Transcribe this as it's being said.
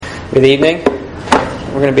Good evening.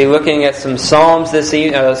 We're going to be looking at some Psalms this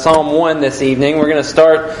Psalm 1 this evening. We're going to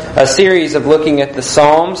start a series of looking at the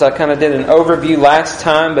Psalms. I kind of did an overview last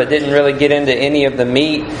time, but didn't really get into any of the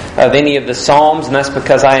meat of any of the Psalms, and that's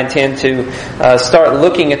because I intend to start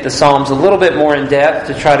looking at the Psalms a little bit more in depth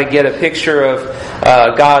to try to get a picture of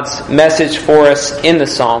God's message for us in the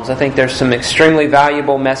Psalms. I think there's some extremely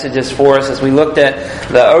valuable messages for us. As we looked at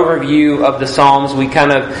the overview of the Psalms, we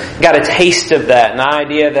kind of got a taste of that, and the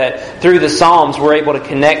idea that through the Psalms we're able to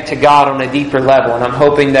connect to God on a deeper level. And I'm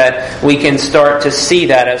hoping that we can start to see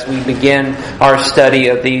that as we begin our study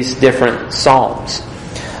of these different Psalms.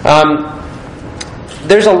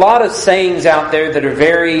 There's a lot of sayings out there that are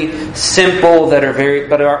very simple, that are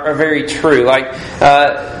very true. Like,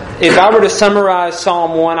 if I were to summarize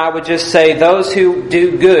Psalm 1, I would just say, those who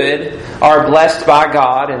do good are blessed by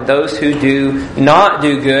God, and those who do not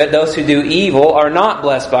do good, those who do evil, are not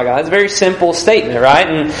blessed by God. It's a very simple statement, right?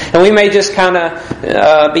 And we may just kind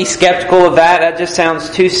of be skeptical of that. That just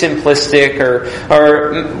sounds too simplistic,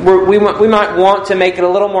 or we might want to make it a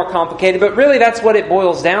little more complicated, but really that's what it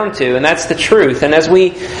boils down to, and that's the truth. And as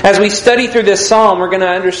we study through this psalm, we're going to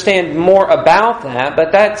understand more about that,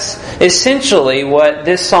 but that's essentially what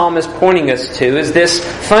this psalm is pointing us to, is this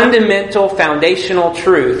fundamental foundational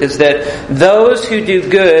truth, is that those who do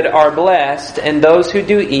good are blessed, and those who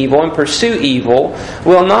do evil and pursue evil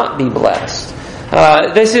will not be blessed.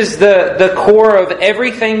 This is the core of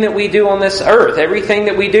everything that we do on this earth. Everything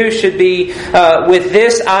that we do should be with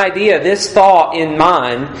this idea, this thought in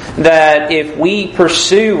mind, that if we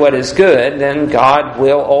pursue what is good, then God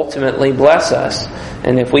will ultimately bless us.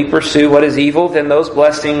 And if we pursue what is evil, then those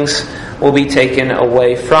blessings will be taken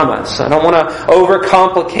away from us. I don't want to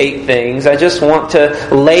overcomplicate things. I just want to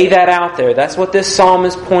lay that out there. That's what this psalm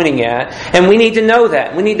is pointing at. And we need to know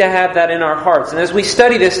that. We need to have that in our hearts. And as we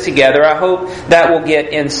study this together, I hope that will get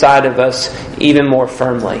inside of us even more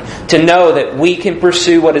firmly. To know that we can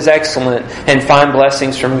pursue what is excellent and find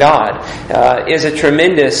blessings from God is a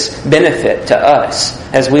tremendous benefit to us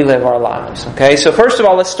as we live our lives. Okay, so first of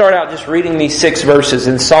all, let's start out just reading these 6 verses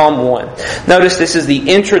in Psalm 1. Notice this is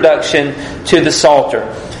the introduction to the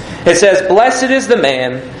Psalter. It says, "Blessed is the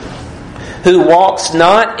man who walks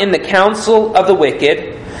not in the counsel of the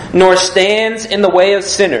wicked, nor stands in the way of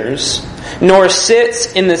sinners, nor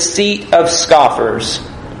sits in the seat of scoffers.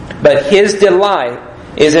 But his delight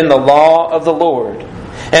is in the law of the Lord,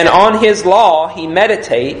 and on his law he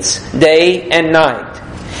meditates day and night.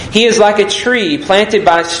 He is like a tree planted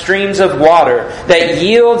by streams of water that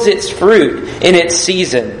yields its fruit in its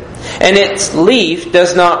season, and its leaf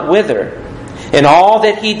does not wither. In all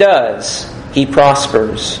that he does, he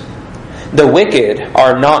prospers. The wicked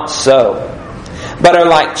are not so, but are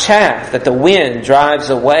like chaff that the wind drives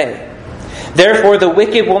away. Therefore the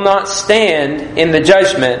wicked will not stand in the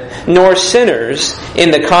judgment, nor sinners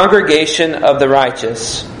in the congregation of the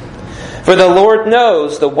righteous. For the Lord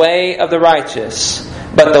knows the way of the righteous,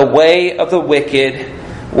 but the way of the wicked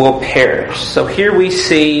will perish." So here we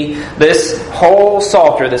see this whole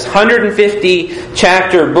Psalter, this 150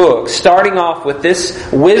 chapter book, starting off with this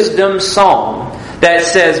wisdom psalm that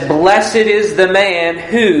says, "Blessed is the man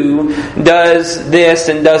who does this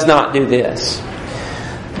and does not do this."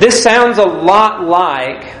 This sounds a lot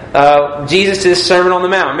like Jesus' Sermon on the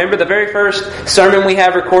Mount. Remember, the very first sermon we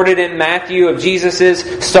have recorded in Matthew of Jesus's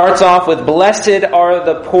starts off with, "Blessed are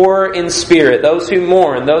the poor in spirit, those who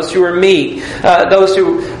mourn, those who are meek, those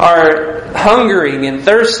who are hungering and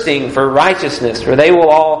thirsting for righteousness, for they will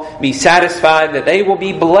all be satisfied," that they will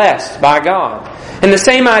be blessed by God. And the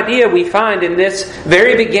same idea we find in this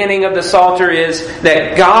very beginning of the Psalter is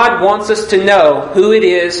that God wants us to know who it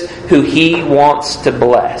is who He wants to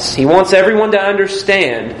bless. He wants everyone to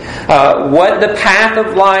understand what the path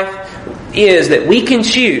of life is that we can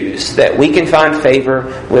choose, that we can find favor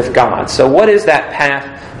with God. So what does that path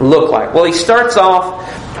look like? Well, he starts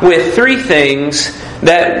off with 3 things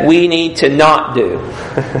that we need to not do.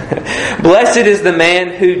 Blessed is the man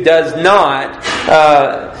who does not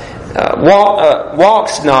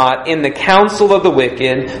walks not in the counsel of the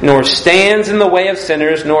wicked, nor stands in the way of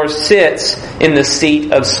sinners, nor sits in the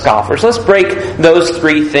seat of scoffers. Let's break those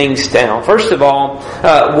 3 things down. First of all,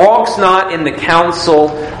 walks not in the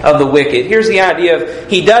counsel of the wicked. Here's the idea of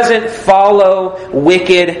he doesn't follow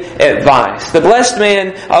wicked advice. The blessed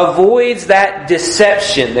man avoids that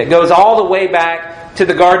deception that goes all the way back to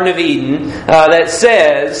the Garden of Eden that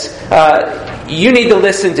says you need to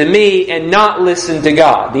listen to me and not listen to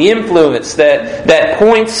God. The influence that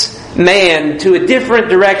points man to a different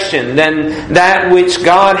direction than that which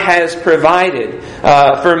God has provided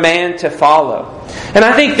for man to follow. And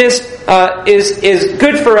I think this is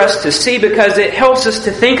good for us to see because it helps us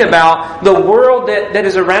to think about the world that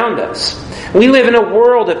is around us. We live in a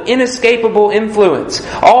world of inescapable influence.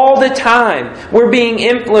 All the time, we're being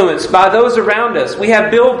influenced by those around us. We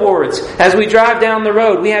have billboards as we drive down the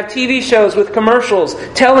road. We have TV shows with commercials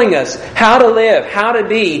telling us how to live, how to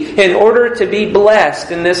be in order to be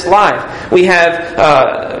blessed in this life. We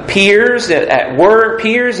have peers at work,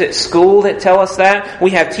 peers at school that tell us that.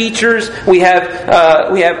 We have teachers. We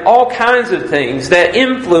have all kinds of things that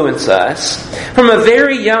influence us from a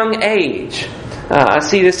very young age. I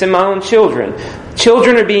see this in my own children.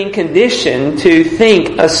 Children are being conditioned to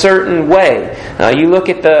think a certain way. You look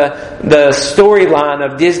at the storyline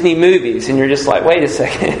of Disney movies, and you're just like, wait a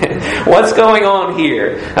second, what's going on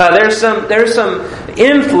here? There's some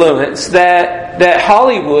influence that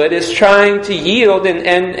Hollywood is trying to yield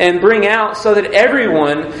and bring out so that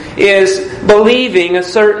everyone is believing a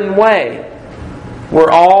certain way. We're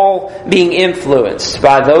all being influenced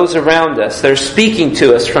by those around us. They're speaking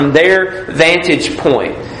to us from their vantage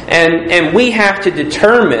point. And we have to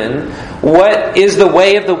determine what is the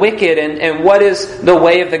way of the wicked and what is the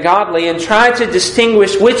way of the godly and try to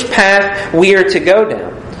distinguish which path we are to go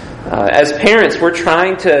down. As parents, we're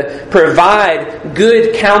trying to provide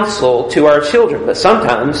good counsel to our children. But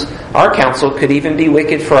sometimes our counsel could even be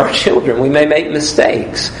wicked for our children. We may make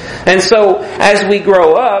mistakes. And so, as we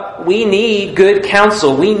grow up, we need good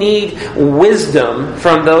counsel. We need wisdom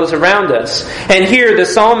from those around us. And here the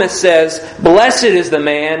psalmist says, "Blessed is the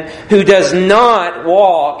man who does not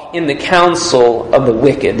walk in the counsel of the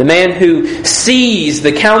wicked." The man who sees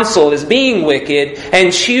the counsel as being wicked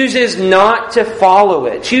and chooses not to follow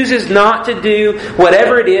it. Chooses not to do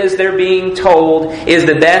whatever it is they're being told is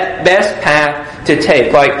the best path to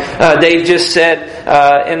take. Like Dave just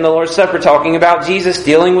said in the Lord's Supper, talking about Jesus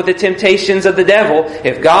dealing with the temptations of the devil.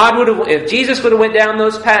 If Jesus would have went down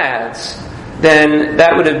those paths, then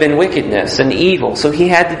that would have been wickedness and evil. So he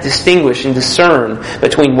had to distinguish and discern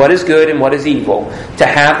between what is good and what is evil. To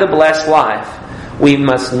have the blessed life, we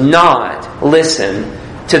must not listen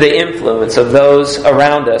to the influence of those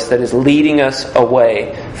around us that is leading us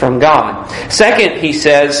away from God. Second, he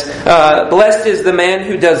says, blessed is the man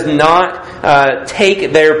who does not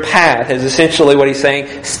take their path, is essentially what he's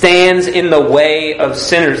saying, stands in the way of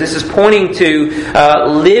sinners. This is pointing to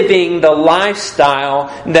living the lifestyle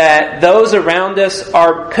that those around us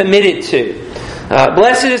are committed to.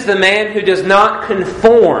 Blessed is the man who does not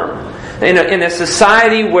conform. In a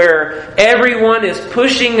society where everyone is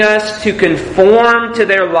pushing us to conform to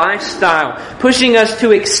their lifestyle, pushing us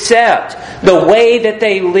to accept the way that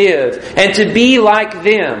they live and to be like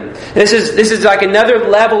them. This is like another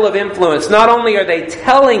level of influence. Not only are they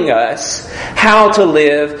telling us how to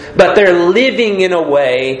live, but they're living in a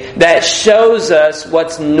way that shows us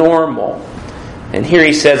what's normal. And here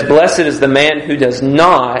he says, blessed is the man who does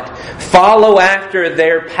not follow after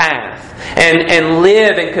their path and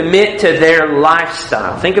live and commit to their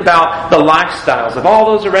lifestyle. Think about the lifestyles of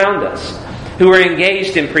all those around us who are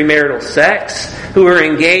engaged in premarital sex, who are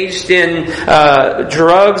engaged in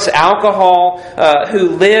drugs, alcohol, who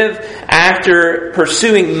live after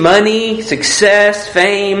pursuing money, success,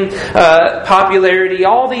 fame, popularity,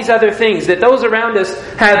 all these other things, that those around us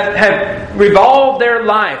have revolved their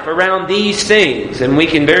life around these things. And we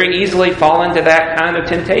can very easily fall into that kind of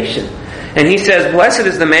temptation. And he says, blessed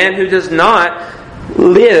is the man who does not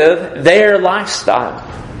live their lifestyle.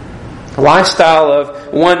 A lifestyle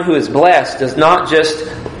of one who is blessed does not just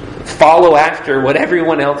follow after what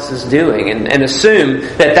everyone else is doing and assume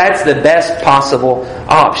that that's the best possible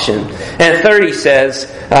option. And third, he says,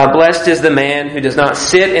 blessed is the man who does not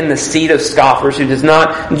sit in the seat of scoffers, who does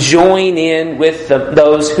not join in with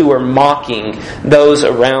those who are mocking those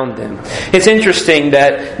around them. It's interesting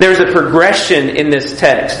that there's a progression in this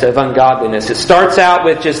text of ungodliness. It starts out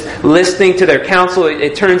with just listening to their counsel.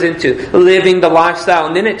 It turns into living the lifestyle.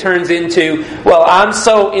 And then it turns into, well, I'm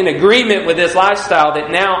so in agreement with this lifestyle that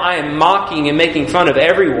now I am mocking and making fun of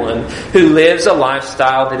everyone who lives a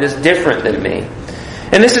lifestyle that is different than me.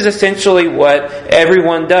 And this is essentially what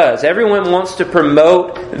everyone does. Everyone wants to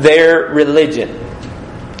promote their religion.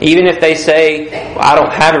 Even if they say, I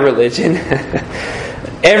don't have a religion.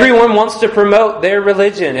 Everyone wants to promote their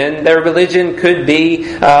religion. And their religion could be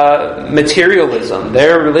materialism.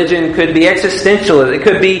 Their religion could be existentialism. It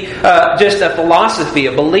could be just a philosophy,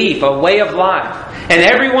 a belief, a way of life. And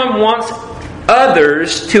everyone wants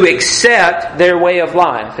others to accept their way of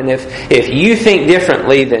life. And if you think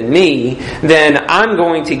differently than me, then I'm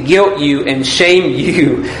going to guilt you and shame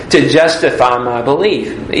you to justify my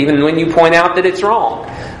belief, even when you point out that it's wrong.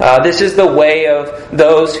 This is the way of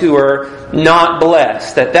those who are not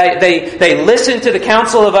blessed. That they listen to the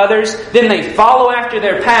counsel of others, then they follow after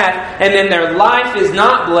their path, and then their life is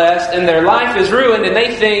not blessed, and their life is ruined, and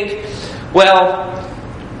they think, well,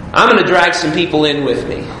 I'm going to drag some people in with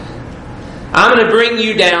me. I'm going to bring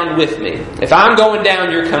you down with me. If I'm going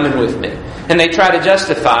down, you're coming with me. And they try to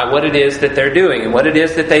justify what it is that they're doing and what it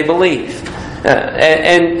is that they believe.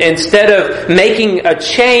 And instead of making a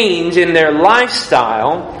change in their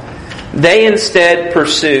lifestyle, they instead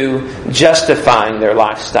pursue justifying their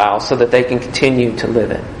lifestyle so that they can continue to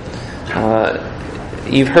live it.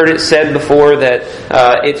 You've heard it said before that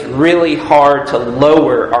it's really hard to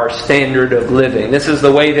lower our standard of living. This is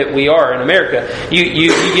the way that we are in America. You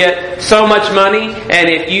get so much money, and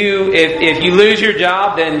if you lose your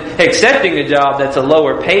job, then accepting a job that's a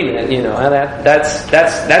lower payment,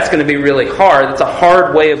 that's going to be really hard. It's a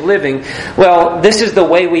hard way of living. Well, this is the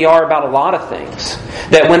way we are about a lot of things.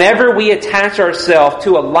 That whenever we attach ourselves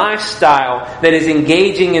to a lifestyle that is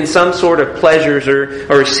engaging in some sort of pleasures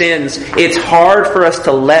or sins, it's hard for us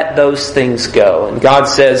to let those things go. And God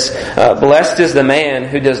says, blessed is the man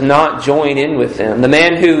who does not join in with them. The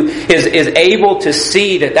man who is able to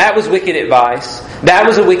see that was wicked advice, that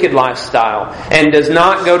was a wicked lifestyle, and does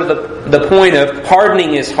not go to the point of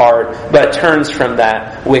hardening his heart, but turns from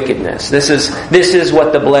that wickedness. This is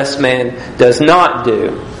what the blessed man does not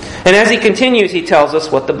do. And as he continues, he tells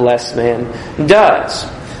us what the blessed man does.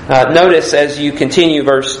 Notice as you continue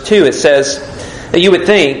verse 2, it says, you would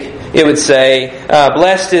think, it would say,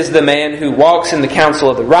 blessed is the man who walks in the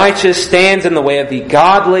counsel of the righteous, stands in the way of the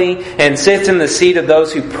godly, and sits in the seat of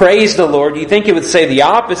those who praise the Lord. You think it would say the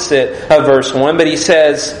opposite of verse 1, but he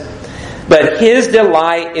says, but his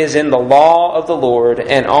delight is in the law of the Lord,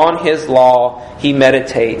 and on his law he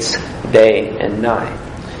meditates day and night.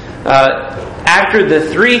 After the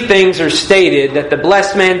three things are stated that the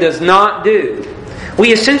blessed man does not do,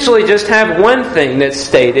 we essentially just have one thing that's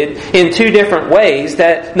stated in two different ways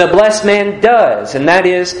that the blessed man does. And that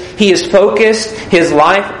is, he is focused, his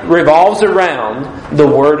life revolves around the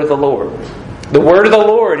word of the Lord. The word of the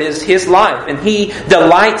Lord is his life, and he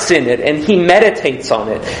delights in it, and he meditates on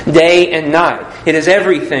it day and night. It is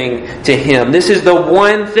everything to him. This is the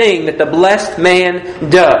one thing that the blessed man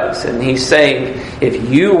does. And he's saying, if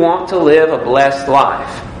you want to live a blessed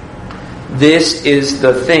life, this is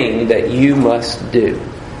the thing that you must do.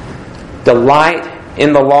 Delight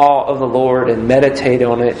in the law of the Lord and meditate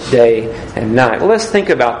on it day and night. Well, let's think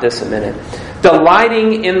about this a minute.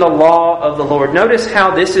 Delighting in the law of the Lord. Notice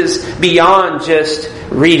how this is beyond just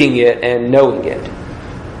reading it and knowing it.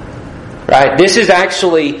 Right? This is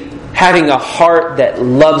actually having a heart that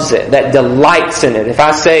loves it, that delights in it. If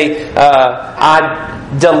I say, I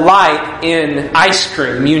delight in ice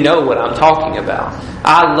cream, you know what I'm talking about.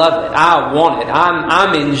 I love it. I want it.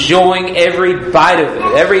 I'm enjoying every bite of it,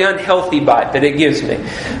 every unhealthy bite that it gives me.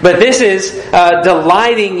 But this is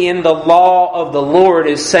delighting in the law of the Lord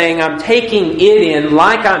is saying I'm taking it in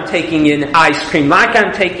like I'm taking in ice cream, like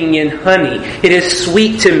I'm taking in honey. It is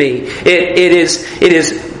sweet to me. It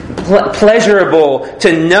is pleasurable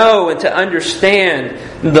to know and to understand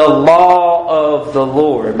the law of the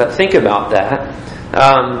Lord. But think about that.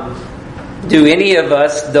 Do any of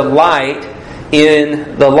us delight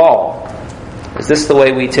in the law? Is this the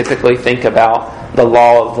way we typically think about the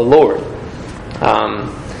law of the Lord?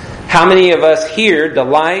 How many of us here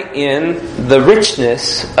delight in the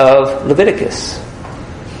richness of Leviticus?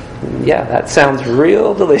 Yeah, that sounds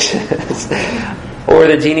real delicious. Or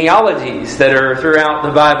the genealogies that are throughout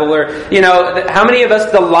the Bible. Or, how many of us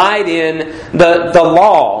delight in the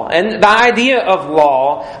law? And the idea of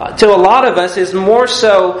law, to a lot of us, is more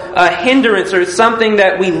so a hindrance, or something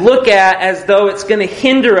that we look at as though it's going to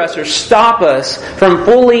hinder us or stop us from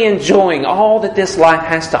fully enjoying all that this life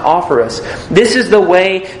has to offer us. This is the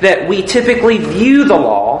way that we typically view the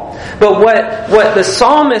law. But what the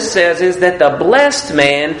psalmist says is that the blessed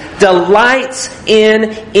man delights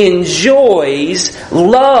in, enjoys,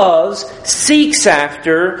 loves, seeks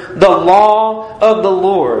after the law of the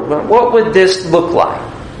Lord. What would this look like?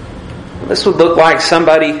 This would look like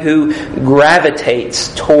somebody who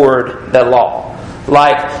gravitates toward the law.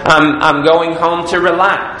 Like, I'm going home to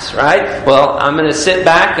relax, right? Well, I'm going to sit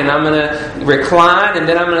back and I'm going to recline, and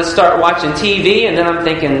then I'm going to start watching TV, and then I'm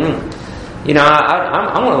thinking,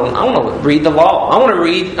 I want to read the law. I want to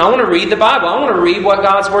read the Bible. I want to read what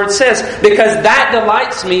God's Word says, because that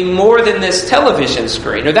delights me more than this television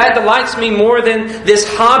screen, or that delights me more than this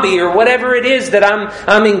hobby, or whatever it is that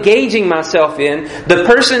I'm engaging myself in. The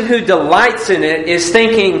person who delights in it is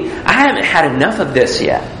thinking, I haven't had enough of this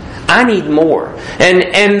yet. I need more.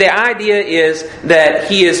 And the idea is that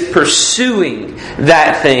he is pursuing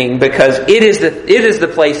that thing because it is the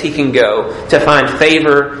place he can go to find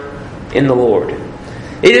favor in the Lord.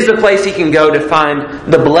 It is the place he can go to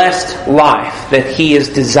find the blessed life that he is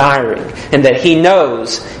desiring and that he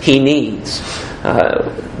knows he needs.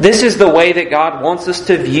 This is the way that God wants us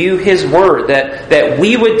to view His Word, that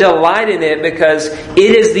we would delight in it because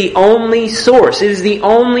it is the only source, it is the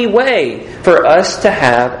only way for us to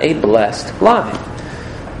have a blessed life.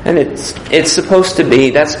 And that's supposed to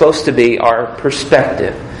be our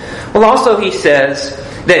perspective. Well, also he says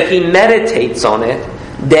that he meditates on it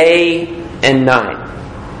day and night.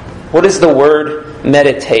 What does the word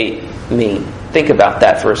meditate mean? Think about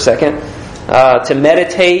that for a second. To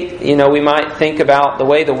meditate, we might think about the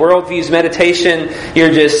way the world views meditation.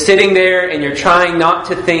 You're just sitting there and you're trying not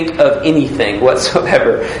to think of anything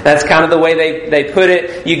whatsoever. That's kind of the way they put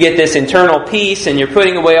it. You get this internal peace and you're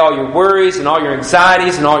putting away all your worries and all your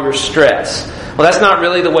anxieties and all your stress. Well, that's not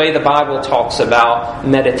really the way the Bible talks about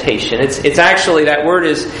meditation. It's actually, that word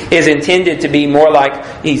is intended to be more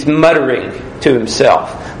like he's muttering to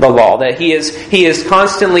himself the law. That he is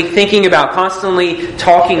constantly thinking about, constantly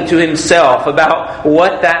talking to himself about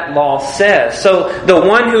what that law says. So the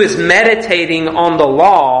one who is meditating on the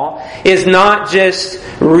law is not just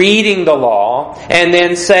reading the law and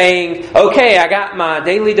then saying, okay, I got my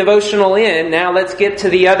daily devotional in, now let's get to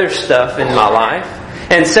the other stuff in my life.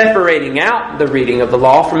 And separating out the reading of the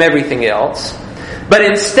law from everything else. But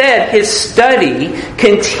instead, his study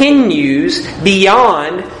continues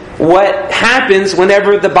beyond what happens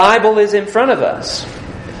whenever the Bible is in front of us.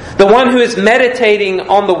 The one who is meditating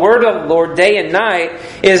on the Word of the Lord day and night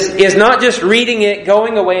is not just reading it,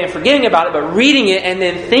 going away and forgetting about it, but reading it and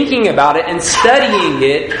then thinking about it and studying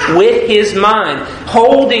it with his mind,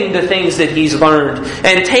 holding the things that he's learned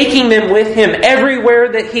and taking them with him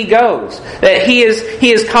everywhere that he goes. That he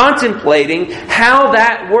is contemplating how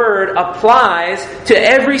that Word applies to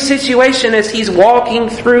every situation as he's walking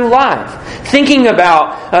through life. Thinking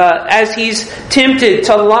about, as he's tempted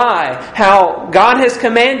to lie, how God has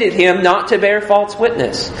commanded him not to bear false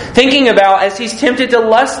witness. Thinking about as he's tempted to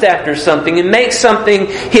lust after something and make something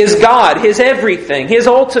his God, his everything, his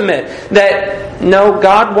ultimate. That, no,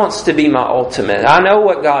 God wants to be my ultimate. I know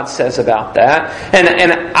what God says about that.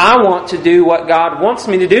 And I want to do what God wants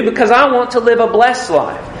me to do because I want to live a blessed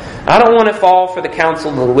life. I don't want to fall for the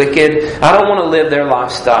counsel of the wicked. I don't want to live their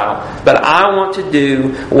lifestyle. But I want to do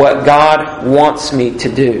what God wants me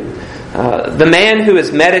to do. The man who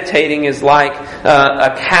is meditating is like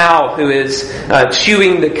a cow who is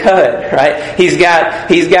chewing the cud, right? He's got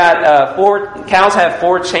cows have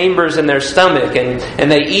 4 chambers in their stomach,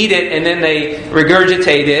 and they eat it, and then they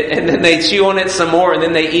regurgitate it, and then they chew on it some more, and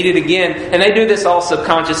then they eat it again. And they do this all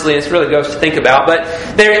subconsciously, and it's really gross to think about. But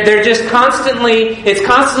they're just it's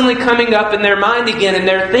constantly coming up in their mind again, and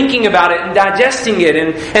they're thinking about it and digesting it,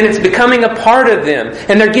 and it's becoming a part of them.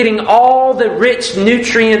 And they're getting all the rich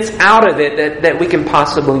nutrients out of it that we can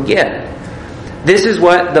possibly get. This is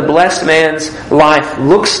what the blessed man's life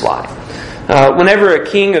looks like. Whenever a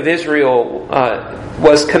king of Israel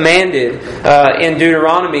was commanded in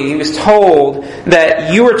Deuteronomy, he was told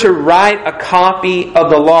that you are to write a copy of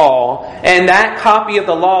the law, and that copy of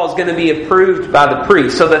the law is going to be approved by the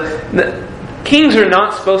priest. So the kings are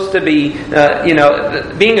not supposed to be,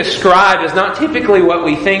 being a scribe is not typically what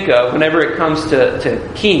we think of whenever it comes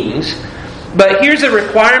to kings. But here's a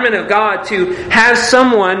requirement of God to have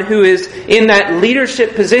someone who is in that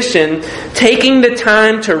leadership position taking the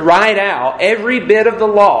time to write out every bit of the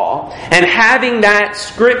law and having that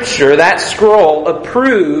scripture, that scroll,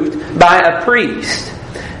 approved by a priest.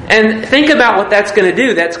 And think about what that's going to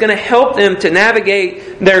do. That's going to help them to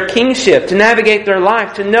navigate their kingship, to navigate their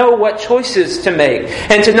life, to know what choices to make,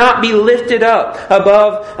 and to not be lifted up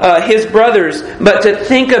above his brothers, but to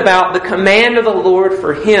think about the command of the Lord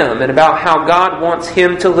for him and about how God wants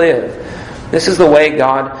him to live. This is the way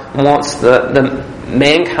God wants the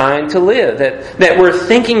mankind to live. That we're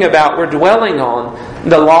thinking about, we're dwelling on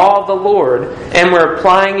the law of the Lord, and we're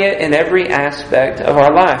applying it in every aspect of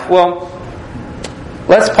our life. Well,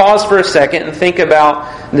 let's pause for a second and think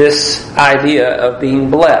about this idea of being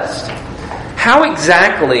blessed. How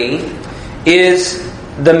exactly is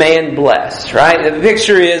the man blessed, right? The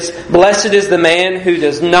picture is, blessed is the man who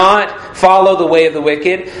does not follow the way of the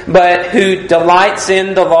wicked, but who delights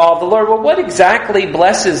in the law of the Lord. Well, what exactly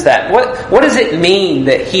blesses that? What does it mean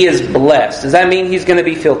that he is blessed? Does that mean he's going to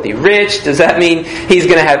be filthy rich? Does that mean he's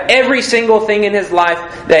going to have every single thing in his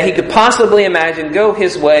life that he could possibly imagine go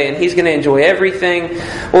his way and he's going to enjoy everything?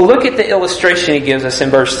 Well, look at the illustration he gives us in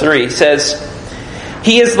verse 3. He says,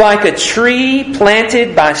 He is like a tree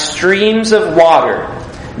planted by streams of water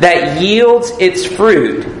that yields its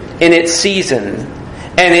fruit in its season,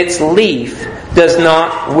 and its leaf does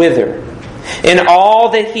not wither. In all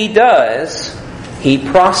that he does, he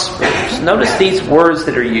prospers. Notice these words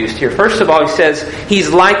that are used here. First of all, he says he's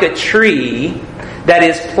like a tree that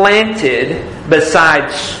is planted beside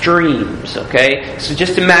streams. Okay, so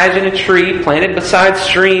just imagine a tree planted beside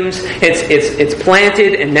streams. It's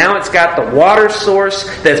planted, and now it's got the water source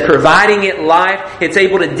that's providing it life. It's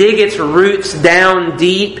able to dig its roots down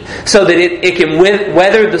deep so that it can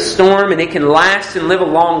weather the storm, and it can last and live a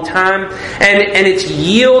long time. And it's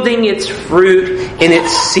yielding its fruit in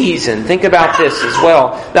its season. Think about this as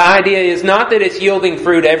well. The idea is not that it's yielding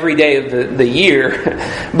fruit every day of the year,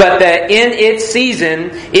 but that in its season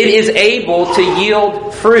it is able to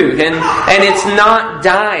yield fruit, and it's not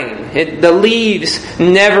dying. The leaves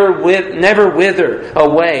never wither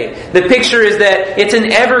away. The picture is that it's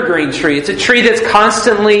an evergreen tree. It's a tree that's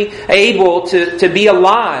constantly able to be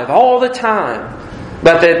alive all the time,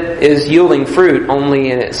 but that is yielding fruit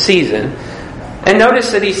only in its season. And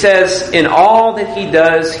notice that he says, in all that he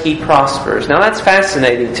does, he prospers. Now that's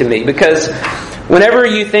fascinating to me, because whenever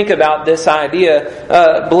you think about this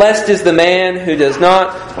idea, blessed is the man who does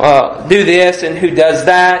not do this and who does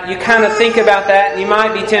that, you kind of think about that, and you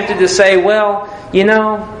might be tempted to say, well,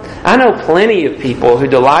 I know plenty of people who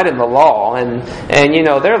delight in the law, and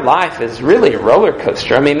their life is really a roller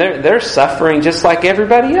coaster. I mean, they're suffering just like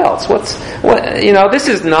everybody else. This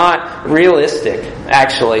is not realistic,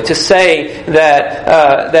 actually, to say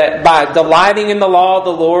that by delighting in the law of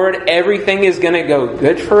the Lord, everything is going to go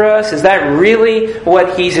good for us. Is that really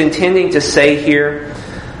what he's intending to say here?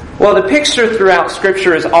 Well, the picture throughout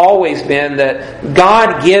Scripture has always been that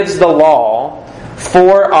God gives the law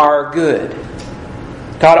for our good.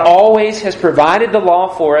 God always has provided the law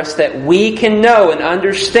for us that we can know and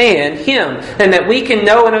understand Him, and that we can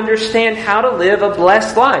know and understand how to live a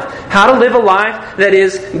blessed life, how to live a life that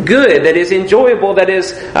is good, that is enjoyable, that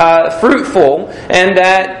is fruitful, and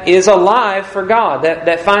that is alive for God,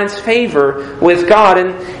 that finds favor with God.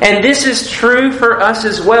 And this is true for us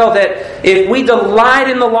as well, that if we delight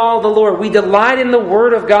in the law of the Lord, we delight in the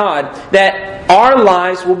Word of God, that our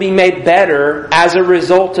lives will be made better as a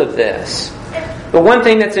result of this. But one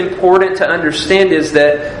thing that's important to understand is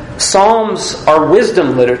that Psalms are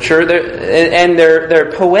wisdom literature,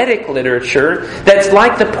 they're poetic literature that's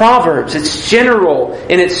like the Proverbs. It's general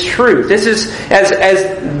in its truth. This is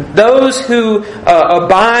as those who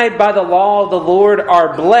abide by the law of the Lord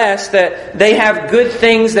are blessed, that they have good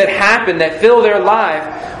things that happen, that fill their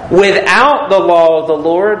life. Without the law of the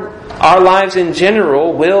Lord, our lives in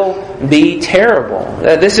general will be terrible.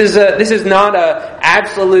 This is not a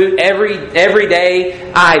absolute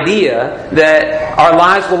everyday idea that our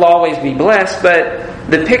lives will always be blessed, but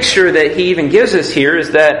the picture that he even gives us here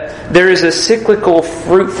is that there is a cyclical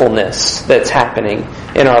fruitfulness that's happening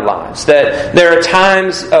in our lives. That there are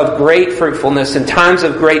times of great fruitfulness and times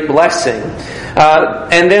of great blessing.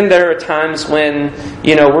 And then there are times when,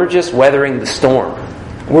 we're just weathering the storm.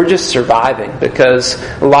 We're just surviving because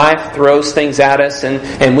life throws things at us,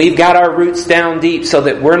 and we've got our roots down deep so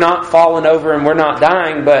that we're not falling over and we're not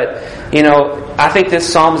dying. But, I think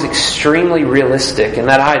this psalm is extremely realistic in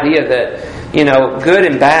that idea that, good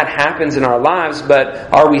and bad happens in our lives,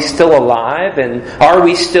 but are we still alive and are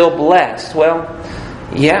we still blessed? Well,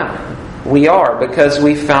 yeah, we are, because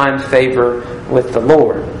we find favor with the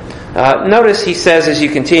Lord. Notice he says as you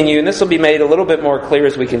continue, and this will be made a little bit more clear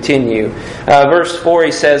as we continue. Verse 4,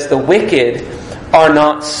 he says, "The wicked are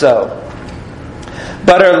not so,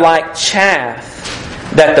 but are like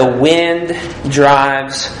chaff that the wind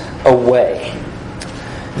drives away.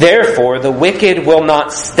 Therefore the wicked will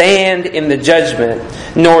not stand in the judgment,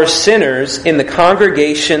 nor sinners in the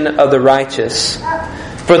congregation of the righteous.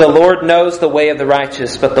 For the Lord knows the way of the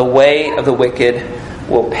righteous, but the way of the wicked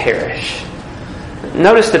will perish."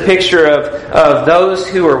 Notice the picture of those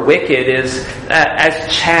who are wicked is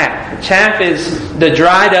as chaff. Chaff is the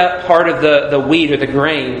dried up part of the wheat or the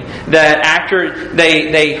grain that after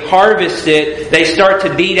they harvest it, they start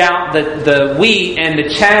to beat out the wheat, and the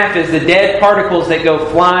chaff is the dead particles that go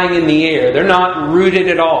flying in the air. They're not rooted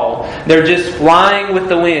at all. They're just flying with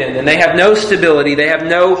the wind, and they have no stability. They have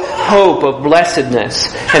no hope of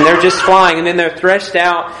blessedness, and they're just flying, and then they're threshed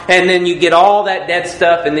out, and then you get all that dead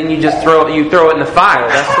stuff, and then you just throw it in the fire.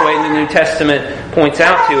 That's the way the New Testament points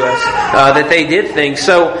out to us that they did things.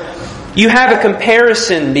 So you have a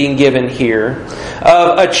comparison being given here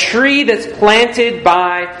of a tree that's planted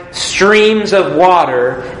by streams of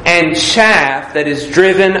water and chaff that is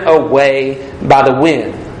driven away by the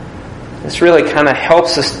wind. This really kind of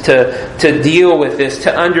helps us to deal with this,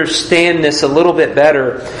 to understand this a little bit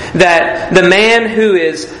better. That the man who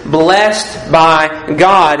is blessed by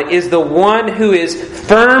God is the one who is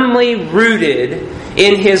firmly rooted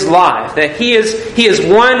in his life. That he is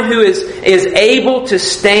one who is able to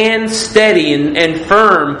stand steady and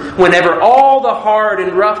firm whenever all the hard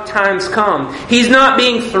and rough times come. He's not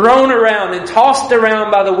being thrown around and tossed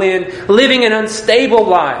around by the wind, living an unstable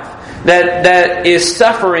life that is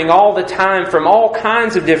suffering all the time from all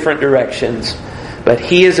kinds of different directions. But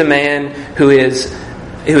he is a man who is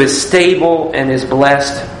stable and is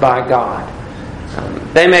blessed by God.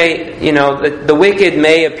 They may, the wicked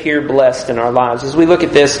may appear blessed in our lives. As we look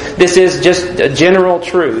at this is just a general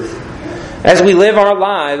truth. As we live our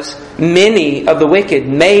lives, many of the wicked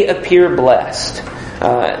may appear blessed.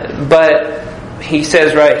 But he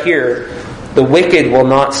says right here, the wicked will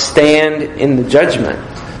not stand in the judgment,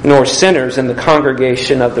 nor sinners in the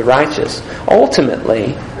congregation of the righteous.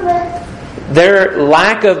 Ultimately, their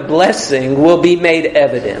lack of blessing will be made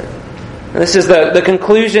evident. This is the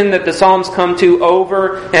conclusion that the Psalms come to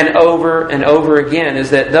over and over and over again, is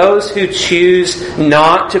that those who choose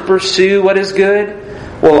not to pursue what is good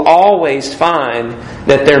will always find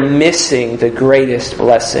that they're missing the greatest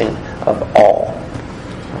blessing of all.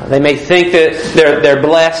 They may think that they're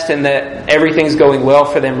blessed and that everything's going well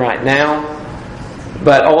for them right now,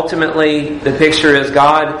 but ultimately the picture is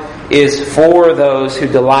God is for those who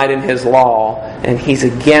delight in His law, and He's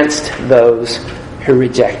against those who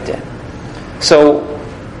reject it. So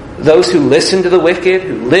those who listen to the wicked,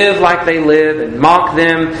 who live like they live and mock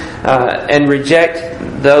them and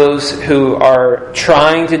reject those who are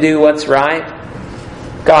trying to do what's right,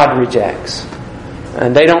 God rejects.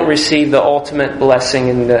 And they don't receive the ultimate blessing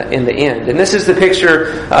in the end. And this is the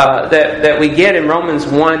picture that we get in Romans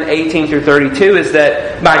 1:18 through 32, is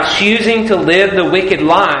that by choosing to live the wicked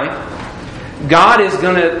life, God is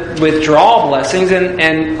going to withdraw blessings,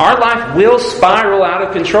 and our life will spiral out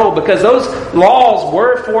of control because those laws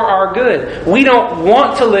were for our good. We don't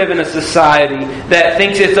want to live in a society that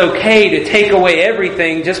thinks it's okay to take away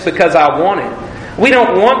everything just because I want it. We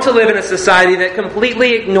don't want to live in a society that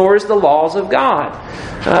completely ignores the laws of God.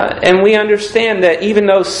 And we understand that even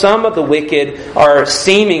though some of the wicked are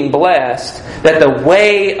seeming blessed, that the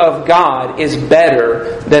way of God is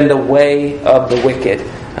better than the way of the wicked.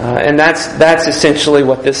 And that's essentially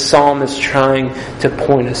what this psalm is trying to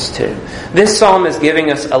point us to. This psalm is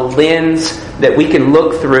giving us a lens that we can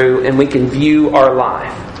look through and we can view our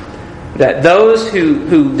life. That those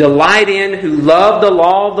who delight in, who love the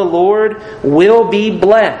law of the Lord, will be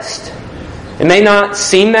blessed. It may not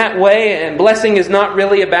seem that way, and blessing is not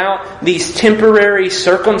really about these temporary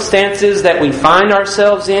circumstances that we find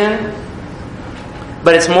ourselves in,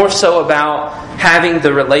 but it's more so about having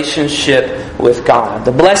the relationship with God.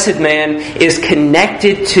 The blessed man is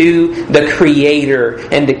connected to the Creator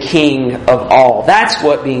and the King of all. That's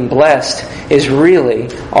what being blessed is really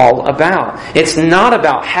all about. It's not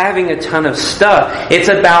about having a ton of stuff. It's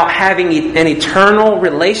about having an eternal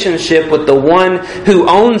relationship with the one who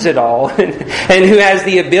owns it all and who has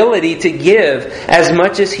the ability to give as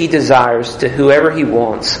much as He desires to whoever He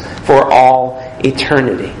wants for all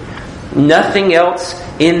eternity. Nothing else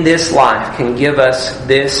in this life can give us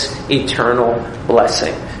this eternal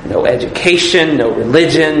blessing. No education, no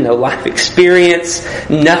religion, no life experience,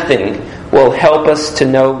 nothing will help us to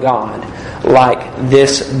know God like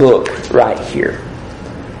this book right here.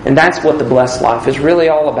 And that's what the blessed life is really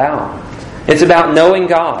all about. It's about knowing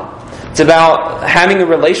God. It's about having a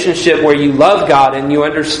relationship where you love God and you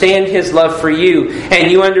understand His love for you,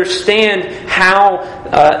 and you understand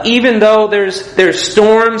how even though there's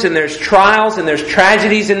storms and there's trials and there's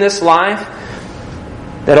tragedies in this life,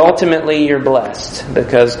 that ultimately you're blessed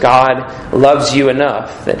because God loves you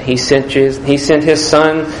enough that He sent His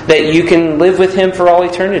Son that you can live with Him for all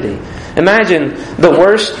eternity. Imagine the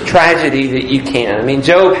worst tragedy that you can. I mean,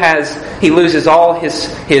 Job he loses all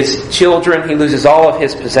his children, he loses all of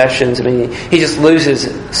his possessions. I mean, he just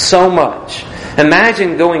loses so much.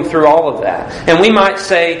 Imagine going through all of that. And we might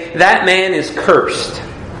say, that man is cursed.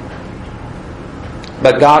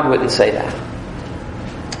 But God wouldn't say that.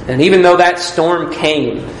 And even though that storm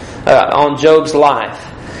came on Job's life,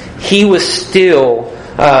 he was still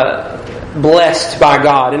blessed by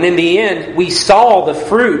God. And in the end, we saw the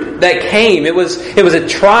fruit that came. It was a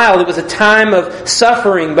trial. It was a time of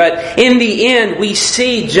suffering. But in the end, we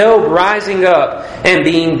see Job rising up and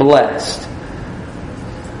being blessed.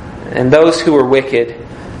 And those who are wicked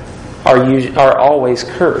are always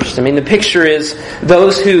cursed. I mean, the picture is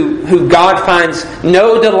those who God finds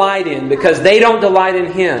no delight in because they don't delight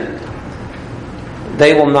in Him.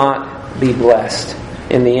 They will not be blessed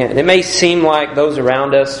in the end. It may seem like those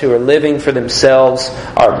around us who are living for themselves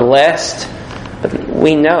are blessed, but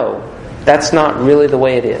we know that's not really the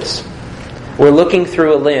way it is. We're looking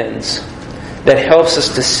through a lens that helps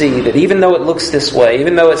us to see that even though it looks this way,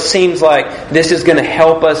 even though it seems like this is going to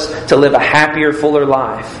help us to live a happier, fuller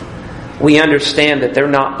life, we understand that they're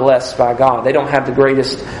not blessed by God. They don't have the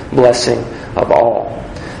greatest blessing of all.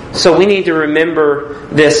 So we need to remember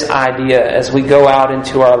this idea as we go out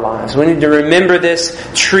into our lives. We need to remember this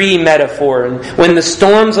tree metaphor. And when the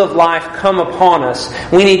storms of life come upon us,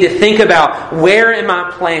 we need to think about, where am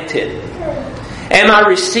I planted? Am I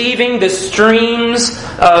receiving the streams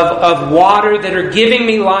of water that are giving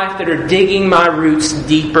me life, that are digging my roots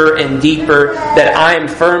deeper and deeper, that I am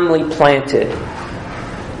firmly planted?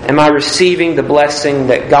 Am I receiving the blessing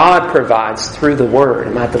that God provides through the Word?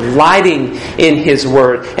 Am I delighting in His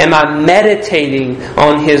Word? Am I meditating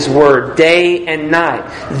on His Word day and night?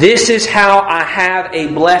 This is how I have a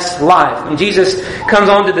blessed life. And Jesus comes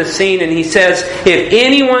onto the scene and He says, if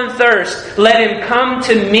anyone thirsts, let him come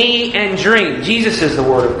to me and drink. Jesus is the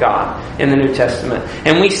Word of God in the New Testament.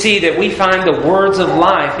 And we see that we find the words of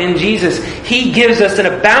life in Jesus. He gives us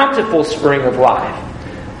a bountiful spring of life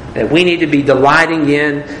that we need to be delighting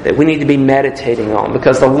in, that we need to be meditating on.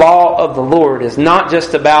 Because the law of the Lord is not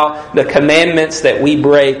just about the commandments that we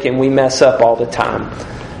break and we mess up all the time,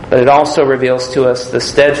 but it also reveals to us the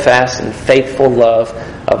steadfast and faithful love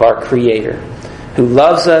of our Creator, who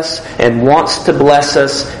loves us and wants to bless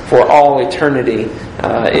us for all eternity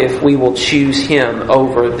if we will choose Him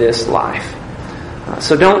over this life.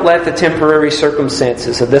 So don't let the temporary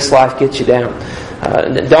circumstances of this life get you down.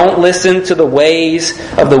 Don't listen to the ways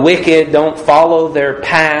of the wicked. Don't follow their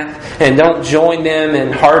path. And don't join them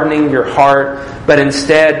in hardening your heart. But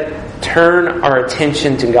instead, turn our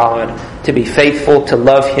attention to God, to be faithful, to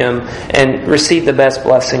love Him, and receive the best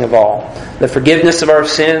blessing of all, the forgiveness of our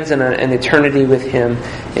sins and an eternity with Him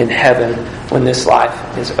in heaven when this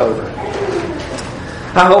life is over.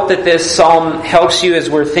 I hope that this psalm helps you as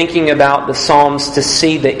we're thinking about the Psalms to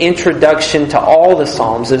see the introduction to all the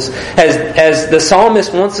Psalms. As the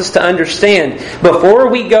psalmist wants us to understand, before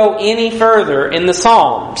we go any further in the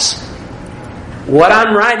Psalms, what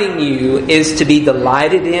I'm writing you is to be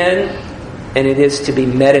delighted in, and it is to be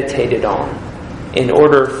meditated on, in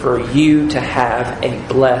order for you to have a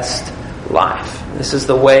blessed life. This is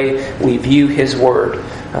the way we view His Word.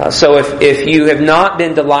 So if you have not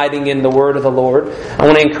been delighting in the Word of the Lord, I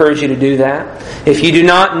want to encourage you to do that. If you do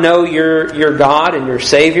not know your God and your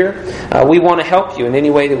Savior, we want to help you in any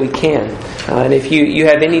way that we can. And if you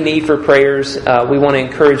have any need for prayers, we want to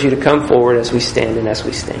encourage you to come forward as we stand and as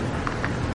we sing.